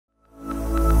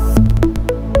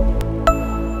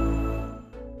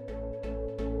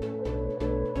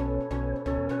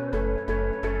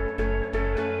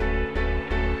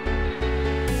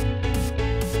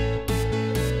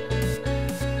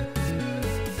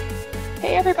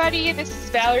Hey everybody, this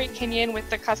is Valerie Kinyon with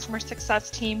the Customer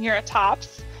Success team here at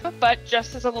TOPS. But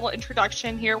just as a little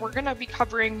introduction here, we're going to be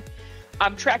covering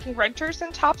tracking renters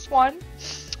in TOPS 1,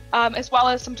 as well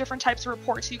as some different types of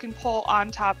reports you can pull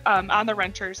on the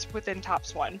renters within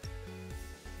TOPS 1.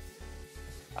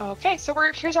 Okay, so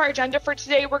here's our agenda for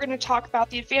today. We're going to talk about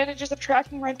the advantages of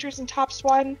tracking renters in TOPS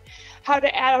 1, how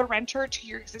to add a renter to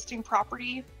your existing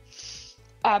property,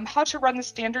 how to run the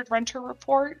standard renter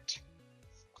report,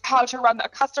 how to run the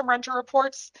custom renter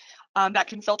reports that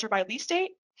can filter by lease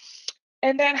date,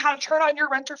 and then how to turn on your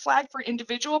renter flag for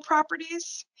individual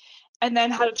properties, and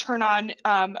then how to turn on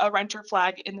a renter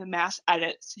flag in the mass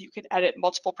edit so you can edit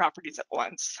multiple properties at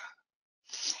once.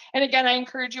 And again, I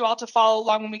encourage you all to follow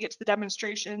along when we get to the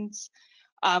demonstrations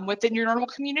within your normal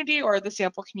community or the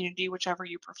sample community, whichever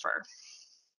you prefer.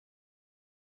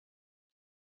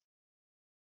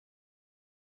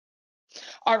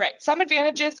 All right, some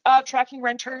advantages of tracking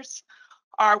renters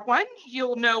are: 1,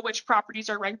 you'll know which properties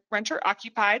are renter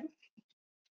occupied.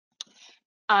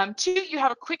 2, you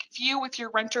have a quick view with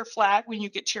your renter flag when you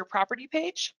get to your property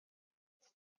page.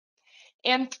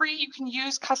 And 3, you can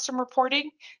use custom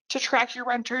reporting to track your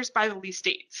renters by the lease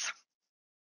dates.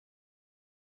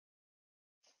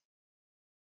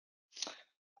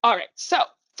 All right, so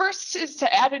first is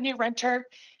to add a new renter,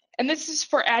 and this is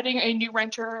for adding a new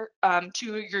renter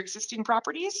to your existing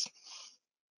properties.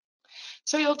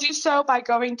 So you'll do so by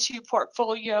going to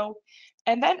Portfolio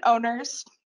and then Owners.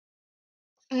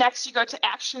 Next, you go to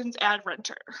Actions, Add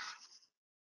Renter.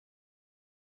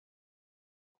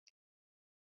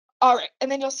 All right,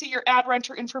 and then you'll see your add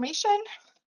renter information.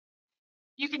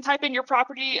 You can type in your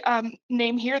property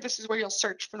name here. This is where you'll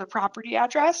search for the property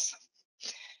address.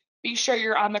 Be sure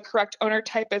you're on the correct owner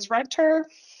type as renter.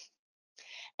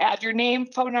 Add your name,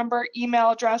 phone number, email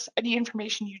address, any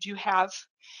information you do have,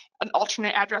 an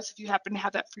alternate address if you happen to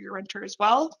have that for your renter as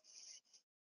well.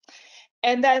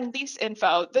 And then lease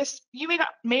info. This, you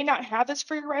may not have this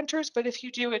for your renters, but if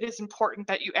you do, it is important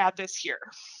that you add this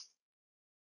here.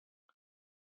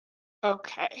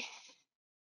 Okay.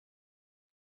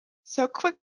 So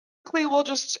quickly, we'll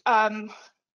just go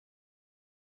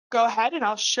ahead and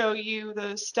I'll show you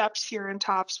the steps here in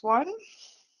TOPS 1.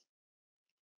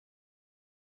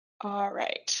 All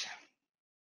right.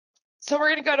 So we're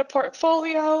going to go to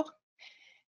Portfolio,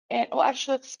 and well,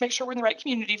 actually, let's make sure we're in the right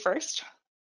community first.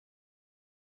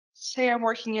 Say I'm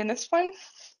working in this one.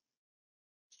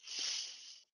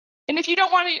 And if you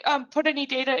don't want to put any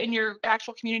data in your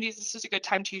actual communities, this is a good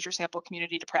time to use your sample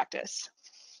community to practice.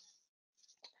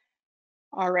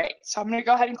 All right, so I'm going to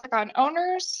go ahead and click on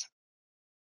Owners,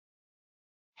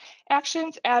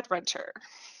 Actions, Add Renter.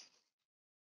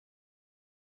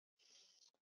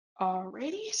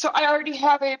 Alrighty, so I already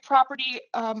have a property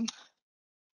that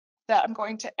I'm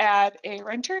going to add a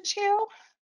renter to.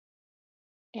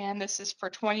 And this is for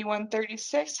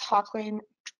 2136 Hawk Lane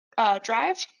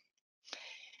Drive.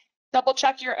 Double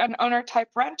check you're an owner type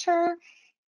renter.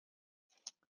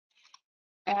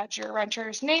 Add your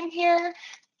renter's name here.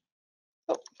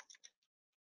 Oh.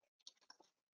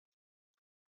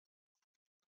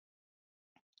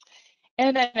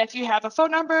 And then if you have a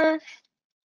phone number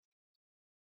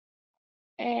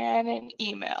and an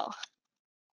email.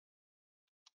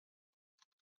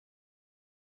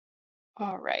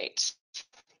 All right.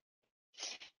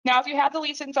 Now, if you have the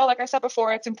lease info, like I said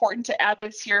before, it's important to add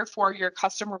this here for your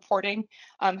custom reporting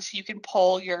so you can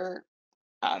pull your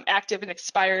active and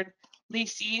expired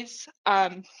leasees.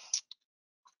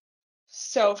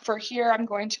 So for here, I'm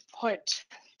going to put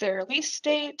their lease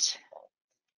date,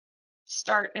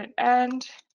 start and end.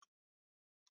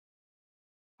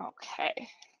 Okay.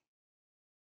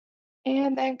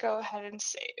 And then go ahead and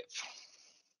save.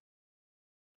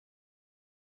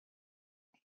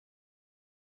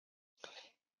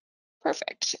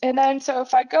 Perfect. And then, so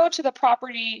if I go to the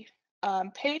property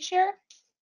page here,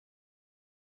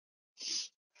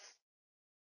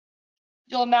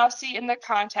 you'll now see in the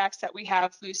contacts that we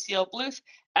have Lucille Bluth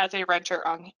as a renter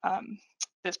on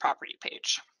this property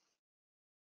page.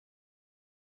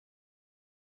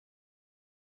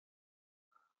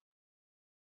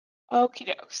 Okie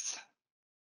dokes.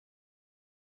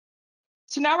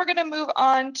 So now we're going to move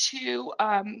on to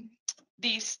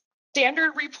the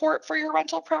standard report for your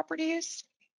rental properties.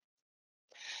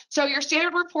 So your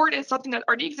standard report is something that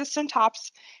already exists in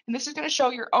TOPS, and this is going to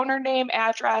show your owner name,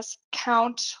 address,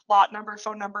 count, lot number,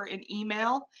 phone number, and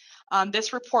email.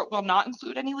 This report will not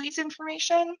include any lease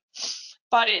information,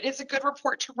 but it is a good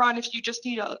report to run if you just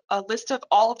need a list of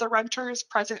all of the renters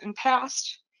present and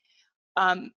past.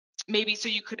 Maybe so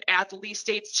you could add the lease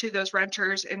dates to those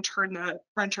renters and turn the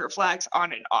renter flags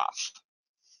on and off.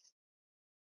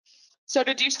 So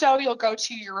to do so, you'll go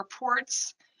to your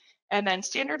reports and then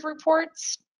standard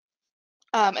reports.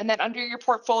 And then under your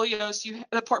portfolios,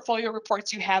 the portfolio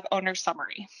reports, you have owner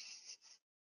summary.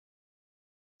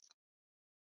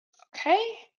 Okay,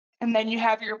 and then you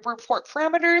have your report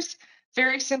parameters.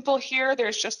 Very simple here.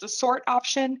 There's just the sort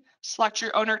option, select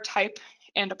your owner type,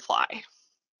 and apply.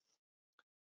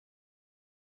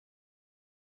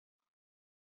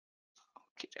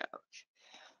 Okay.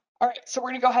 All right, so we're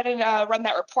gonna go ahead and run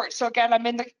that report. So again, I'm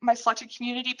in my selected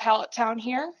community, Pallet Town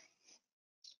here.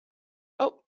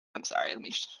 Oh, I'm sorry,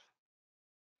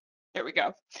 there we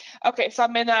go. Okay, so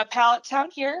I'm in Pallet Town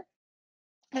here,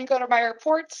 and go to my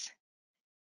reports,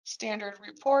 standard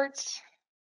reports.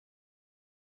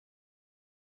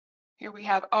 Here we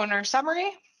have owner summary.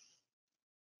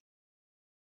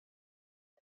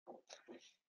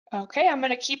 Okay, I'm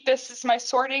gonna keep this as my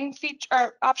sorting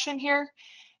feature option here,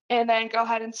 and then go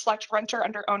ahead and select renter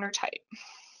under owner type.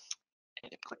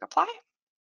 And click apply.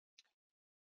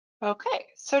 Okay,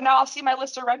 so now I'll see my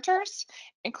list of renters,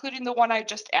 including the one I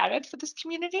just added for this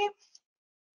community.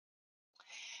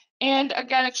 And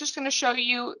again, it's just going to show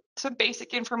you some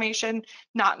basic information,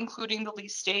 not including the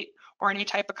lease date or any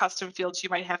type of custom fields you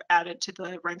might have added to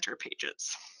the renter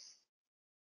pages.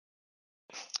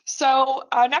 So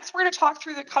next, we're going to talk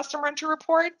through the custom renter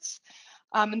reports.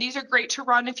 And these are great to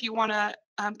run if you want to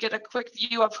get a quick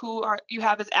view of who you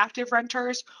have as active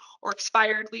renters or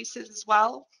expired leases as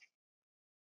well.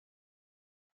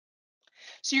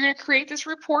 So you're going to create this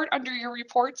report under your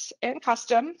reports and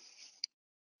custom.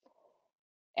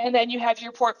 And then you have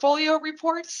your portfolio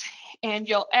reports, and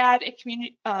you'll add a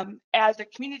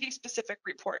community specific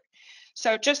report.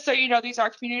 So just so you know, these are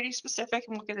community specific,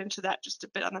 and we'll get into that just a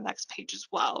bit on the next page as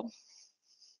well.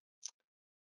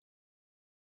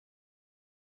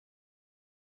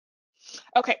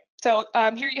 Okay, so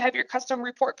here you have your custom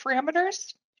report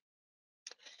parameters.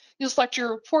 You'll select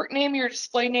your report name, your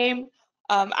display name.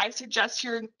 I suggest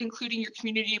you're including your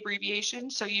community abbreviation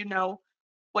so you know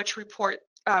which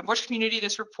community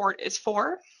this report is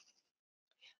for.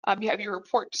 You have your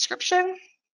report description.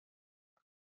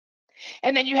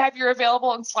 And then you have your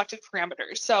available and selected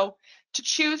parameters. So to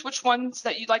choose which ones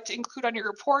that you'd like to include on your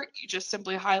report, you just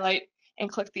simply highlight and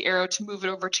click the arrow to move it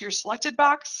over to your selected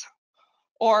box.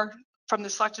 Or from the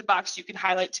selected box, you can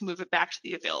highlight to move it back to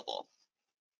the available.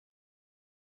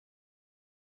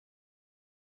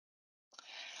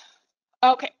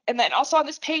 Okay, and then also on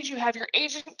this page, you have your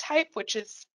agent type, which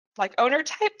is like owner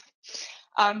type.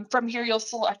 From here, you'll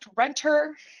select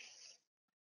renter.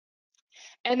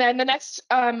 And then the next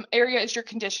area is your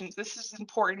conditions. This is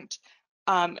important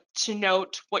to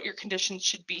note what your conditions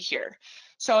should be here.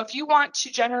 So if you want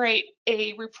to generate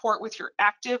a report with your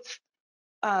active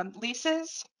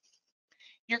leases,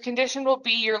 your condition will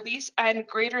be your lease end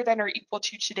greater than or equal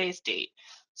to today's date.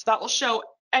 So that will show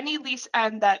any lease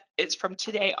end that is from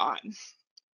today on.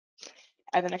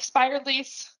 And an expired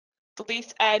lease, the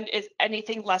lease end is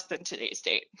anything less than today's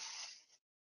date.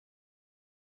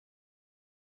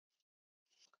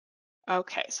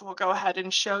 Okay, so we'll go ahead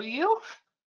and show you.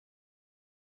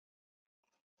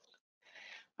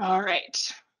 All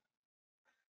right.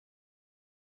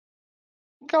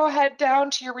 Go ahead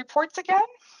down to your reports again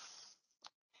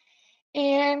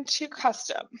and to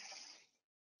custom.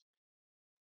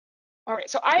 All right,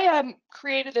 so I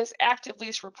created this active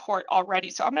lease report already.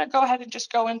 So I'm going to go ahead and just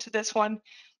go into this one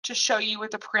to show you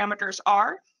what the parameters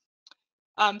are.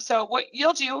 So what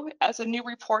you'll do as a new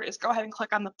report is go ahead and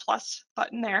click on the plus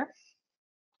button there.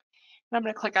 And I'm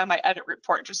going to click on my edit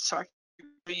report just so I can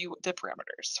show you the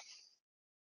parameters.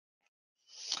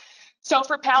 So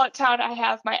for Pallet Town, I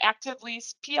have my active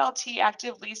lease, PLT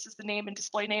active lease is the name and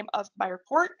display name of my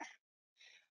report.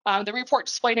 The report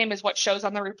display name is what shows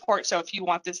on the report. So if you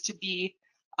want this to be,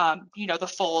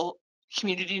 the full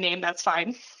community name, that's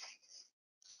fine.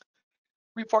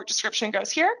 Report description goes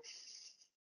here.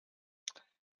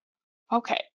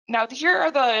 Okay, now here are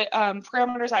the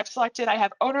parameters I've selected. I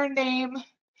have owner name,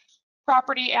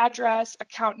 property address,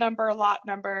 account number, lot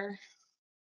number,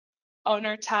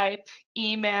 owner type,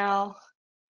 email,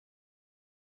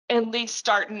 and lease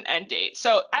start and end date.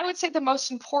 So I would say the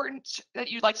most important that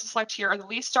you'd like to select here are the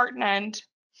lease start and end,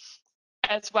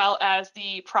 as well as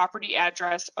the property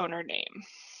address, owner name.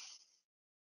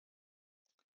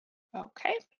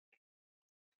 Okay.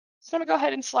 So I'm gonna go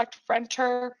ahead and select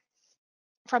renter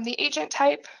from the agent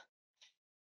type.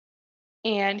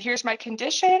 And here's my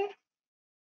condition.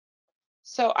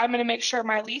 So I'm gonna make sure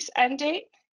my lease end date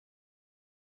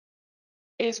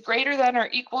is greater than or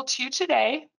equal to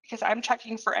today, because I'm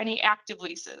checking for any active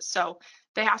leases. So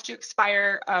they have to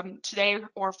expire today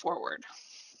or forward.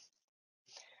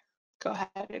 Go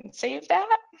ahead and save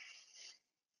that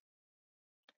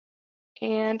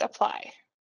and apply.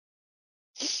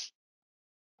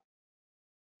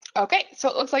 Okay, so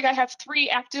it looks like I have 3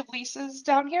 active leases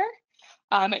down here.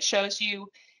 It shows you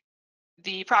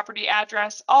the property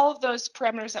address. All of those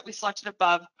parameters that we selected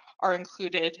above are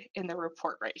included in the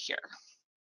report right here.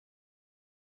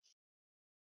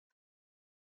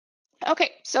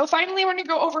 Okay, so finally we're going to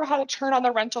go over how to turn on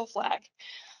the rental flag.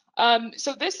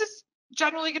 So this is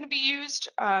generally going to be used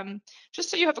just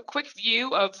so you have a quick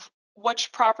view of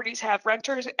which properties have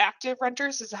renters. Active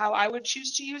renters is how I would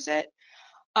choose to use it.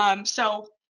 So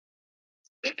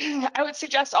I would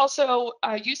suggest also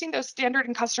using those standard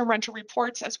and custom rental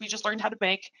reports, as we just learned how to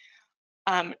make,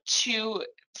 to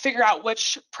figure out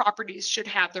which properties should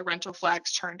have the rental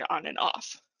flags turned on and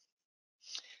off.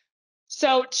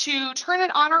 So to turn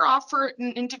it on or off for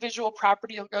an individual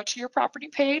property, you'll go to your property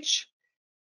page,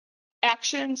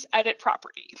 Actions, Edit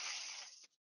Property.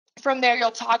 From there,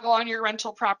 you'll toggle on your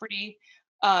rental property,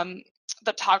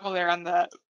 the toggle there on the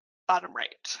bottom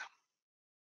right.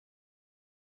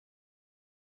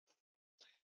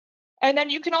 And then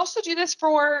you can also do this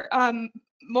for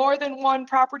more than one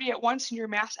property at once in your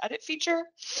mass edit feature.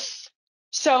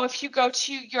 So if you go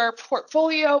to your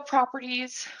portfolio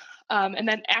properties and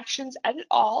then Actions, Edit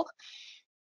All,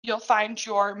 you'll find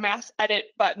your mass edit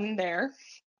button there.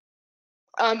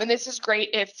 And this is great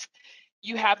if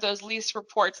you have those lease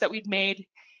reports that we've made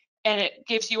and it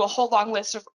gives you a whole long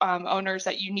list of owners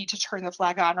that you need to turn the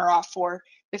flag on or off for.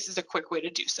 This is a quick way to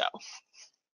do so.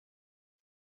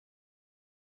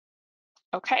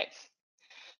 Okay,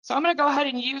 so I'm going to go ahead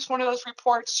and use one of those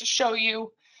reports to show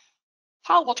you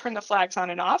how we'll turn the flags on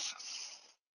and off.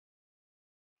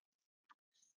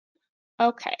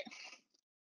 Okay,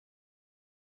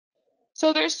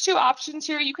 so there's 2 options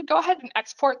here. You could go ahead and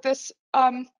export this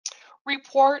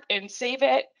report and save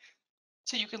it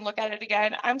so you can look at it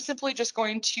again. I'm simply just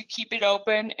going to keep it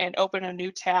open and open a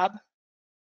new tab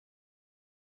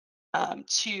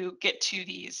to get to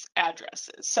these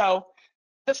addresses. So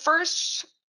the first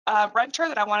renter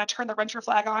that I want to turn the renter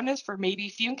flag on is for Maybe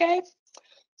Funke.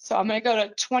 So I'm going to go to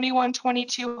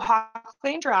 2122 Hawk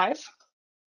Lane Drive.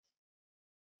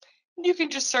 You can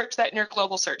just search that in your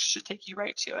global search. It should take you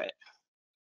right to it.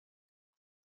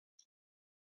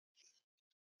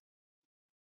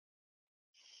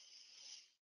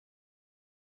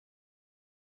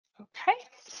 Okay.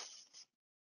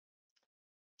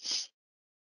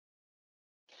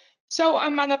 So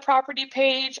I'm on the property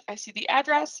page. I see the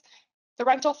address. The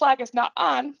rental flag is not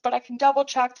on, but I can double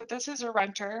check that this is a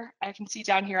renter. I can see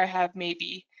down here I have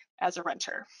Maybe as a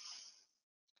renter.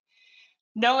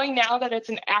 Knowing now that it's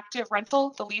an active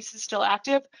rental, the lease is still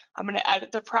active, I'm going to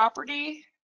edit the property.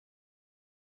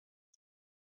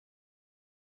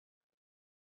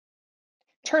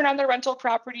 Turn on the rental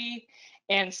property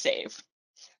and save.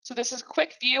 So this is a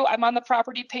quick view. I'm on the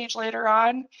property page later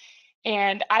on,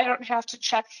 and I don't have to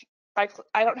check, I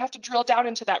don't have to drill down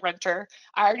into that renter.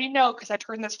 I already know because I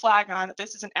turned this flag on that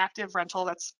this is an active rental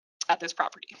that's at this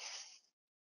property.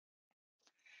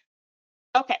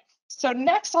 Okay, so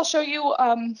next I'll show you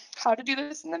how to do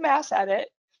this in the mass edit.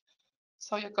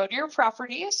 So you'll go to your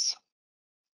properties,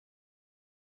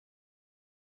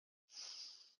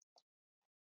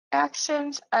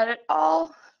 Actions, Edit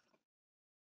All.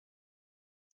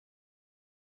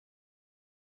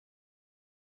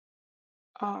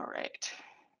 All right.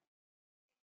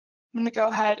 I'm going to go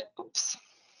ahead, oops,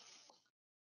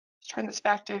 turn this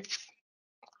back to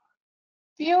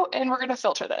view, and we're going to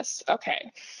filter this.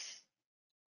 Okay.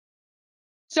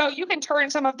 So you can turn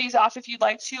some of these off if you'd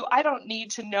like to. I don't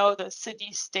need to know the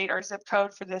city, state, or zip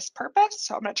code for this purpose,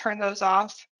 so I'm going to turn those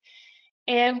off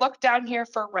and look down here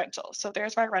for rental. So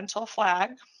there's my rental flag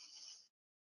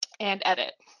and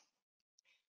edit.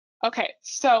 Okay,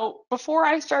 so before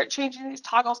I start changing these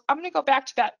toggles, I'm going to go back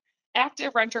to that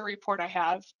active renter report I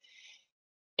have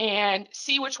and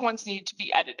see which ones need to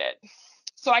be edited.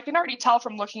 So I can already tell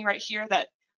from looking right here that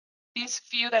these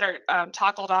few that are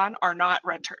toggled on are not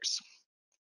renters.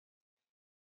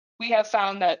 We have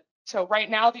found that, so right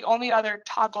now the only other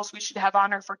toggles we should have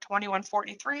on are for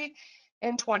 2143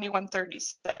 and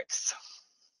 2136.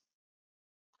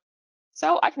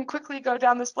 So I can quickly go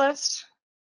down this list,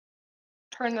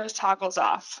 turn those toggles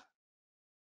off.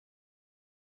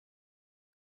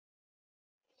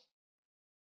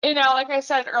 You know, like I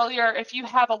said earlier, if you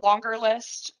have a longer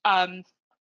list,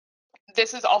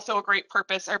 this is also a great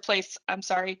purpose or place, I'm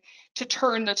sorry, to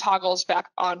turn the toggles back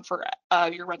on for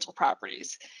your rental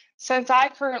properties. Since I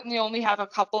currently only have a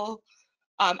couple,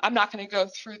 I'm not going to go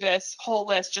through this whole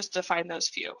list just to find those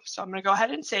few. So I'm going to go ahead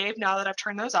and save now that I've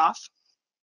turned those off.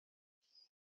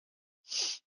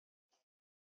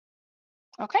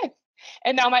 Okay,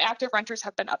 and now my active renters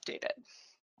have been updated.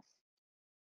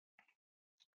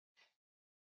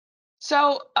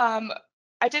 So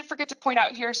I did forget to point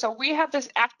out here, so we have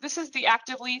this is the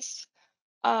active lease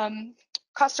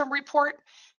custom report.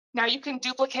 Now you can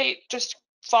duplicate, just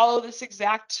follow this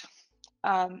exact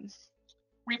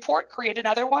report, create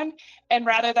another one, and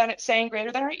rather than it saying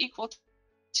greater than or equal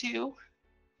to,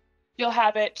 you'll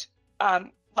have it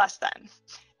less than,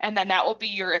 and then that will be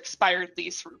your expired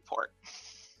lease report.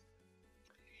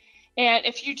 And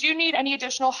if you do need any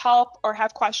additional help or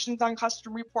have questions on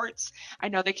custom reports, I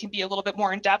know they can be a little bit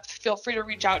more in depth, feel free to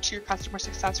reach out to your customer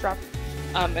success rep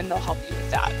and they'll help you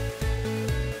with that.